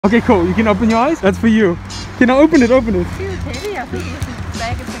Okay, cool. You can open your eyes. That's for you. Okay, now open it, open it. Too heavy. I think it's a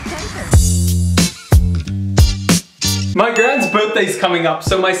bag of potatoes. My Gran's birthday is coming up,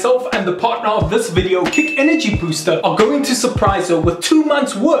 so myself and the partner of this video, Kick Energy Booster, are going to surprise her with 2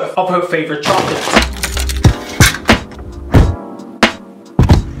 months worth of her favorite chocolates.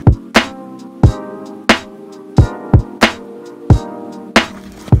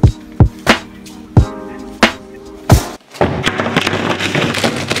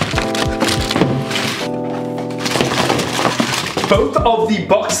 Both of the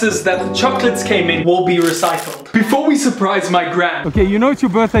boxes that the chocolates came in will be recycled. Before we surprise my Gran, Okay, you know it's your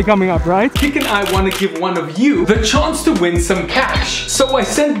birthday coming up, right? Kick and I want to give one of you the chance to win some cash. So I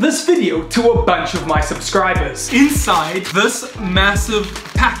sent this video to a bunch of my subscribers. Inside this massive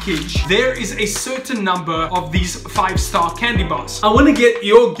package, there is a certain number of these 5-star candy bars. I want to get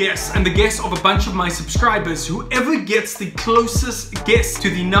your guess and the guess of a bunch of my subscribers. Whoever gets the closest guess to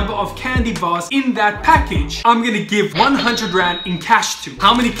the number of candy bars in that package, I'm going to give 100 Rand in cash to.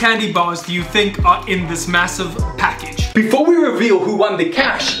 How many candy bars do you think are in this massive package? Before we reveal who won the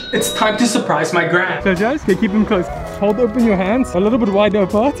cash, it's time to surprise my Gran. So guys, okay, keep them close. Hold open your hands a little bit wider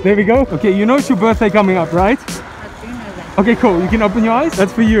apart. There we go. Okay, you know it's your birthday coming up, right? I do know that. Okay, cool. You can open your eyes.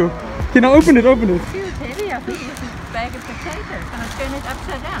 That's for you. Okay, now open it, open it. Too heavy. I think it's a bag of potatoes. Can I turn it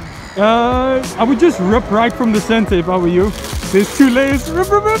upside down? I would just rip right from the center if I were you. There's 2 layers.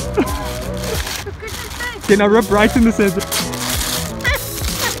 Rip, rip, rip. For goodness sake. Okay, now rip right in the center.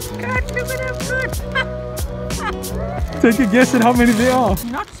 God, look at how good. Take a guess at how many there are.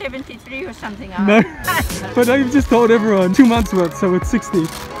 Not 73 or something. No. But now you've just told everyone 2 months worth, so it's 60.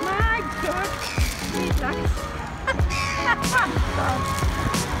 My God. Sweet luck.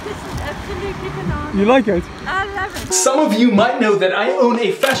 This is absolutely bananas. You like it? I love it. Some of you might know that I own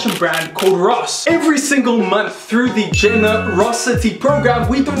a fashion brand called Ross. Every single month through the generosity program,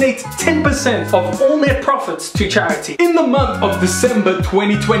 we donate 10% of all net profits to charity. In the month of December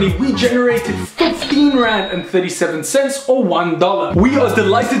 2020, we generated 15 Rand and 37 cents or $1. We are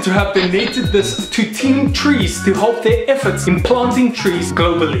delighted to have donated this to Team Trees to help their efforts in planting trees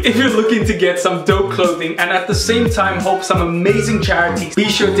globally. If you're looking to get some dope clothing and at the same time help some amazing charities, be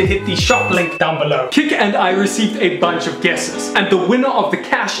sure to hit the shop link down below. Kick and I received a bunch of guesses, and the winner of the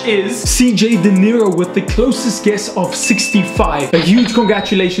cash is CJ De Niro with the closest guess of 65. A huge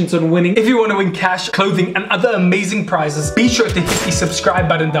congratulations on winning. If you want to win cash, clothing and other amazing prizes, be sure to hit the subscribe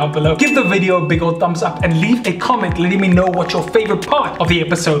button down below. Give the video a big old thumbs up and leave a comment letting me know what your favorite part of the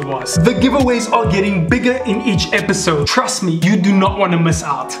episode was. The giveaways are getting bigger in each episode. Trust me, you do not want to miss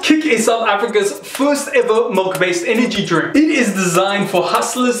out. Kick is South Africa's first ever milk-based energy drink. It is designed for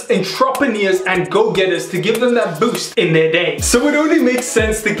hustlers, entrepreneurs and go-getters to give them that boost in their day. So it only makes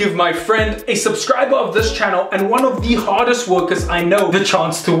sense to give my friend, a subscriber of this channel and one of the hardest workers I know, the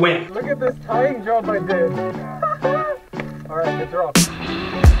chance to win. Look at this tying job I did. Alright, good drop.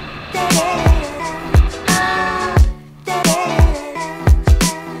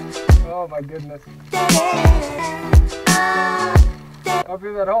 Oh my goodness.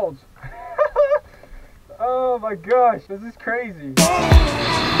 Hopefully that holds. Oh my gosh, this is crazy.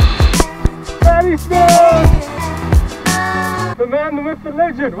 Patty Smith! The man, the myth, the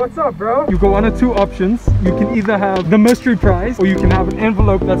legend. What's up, bro? You got 1 or 2 options. You can either have the mystery prize or you can have an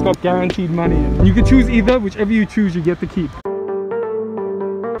envelope that's got guaranteed money in it. You can choose either. Whichever you choose, you get to keep.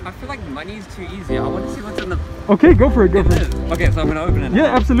 I feel like money is too easy. I want to see what's in the... Okay, go for it, go for it. Okay, so I'm going to open it.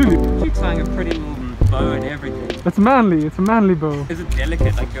 Yeah, absolutely. You're tying a pretty little bow and everything. It's manly. It's a manly bow. Is it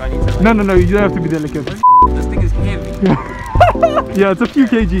delicate? Like, do I need to... Like... No, no, no. You don't have to be delicate. This thing is heavy. Yeah, it's a few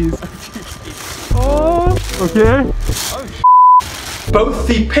kgs. Oh, okay. Oh, Both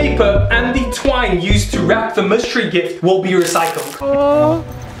the paper and the twine used to wrap the mystery gift will be recycled. Oh.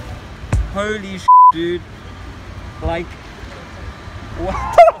 holy dude. Like...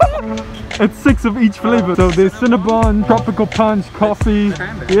 What? It's 6 of each flavor. So there's Cinnabon, Tropical Punch, Coffee.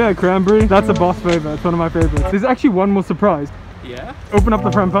 Cranberry. Yeah, Cranberry. That's a boss flavor. It's one of my favorites. There's actually one more surprise. Yeah? Open up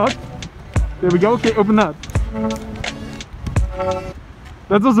the front part. There we go. Okay, open that.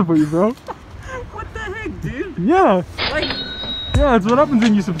 That's also for you, bro. What the heck, dude? Yeah. Like... Yeah, that's what happens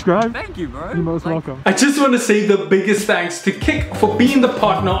when you subscribe. Thank you, bro. You're most welcome. I just want to say the biggest thanks to Kick for being the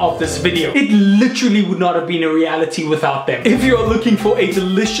partner of this video. It literally would not have been a reality without them. If you're looking for a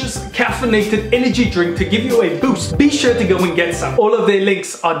delicious caffeinated energy drink to give you a boost, be sure to go and get some. All of their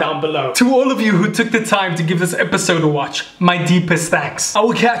links are down below. To all of you who took the time to give this episode a watch, my deepest thanks. I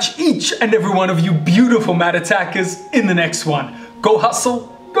will catch each and every one of you beautiful Matt attackers in the next one. Go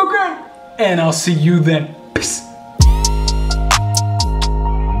hustle, go Gran, and I'll see you then. Peace.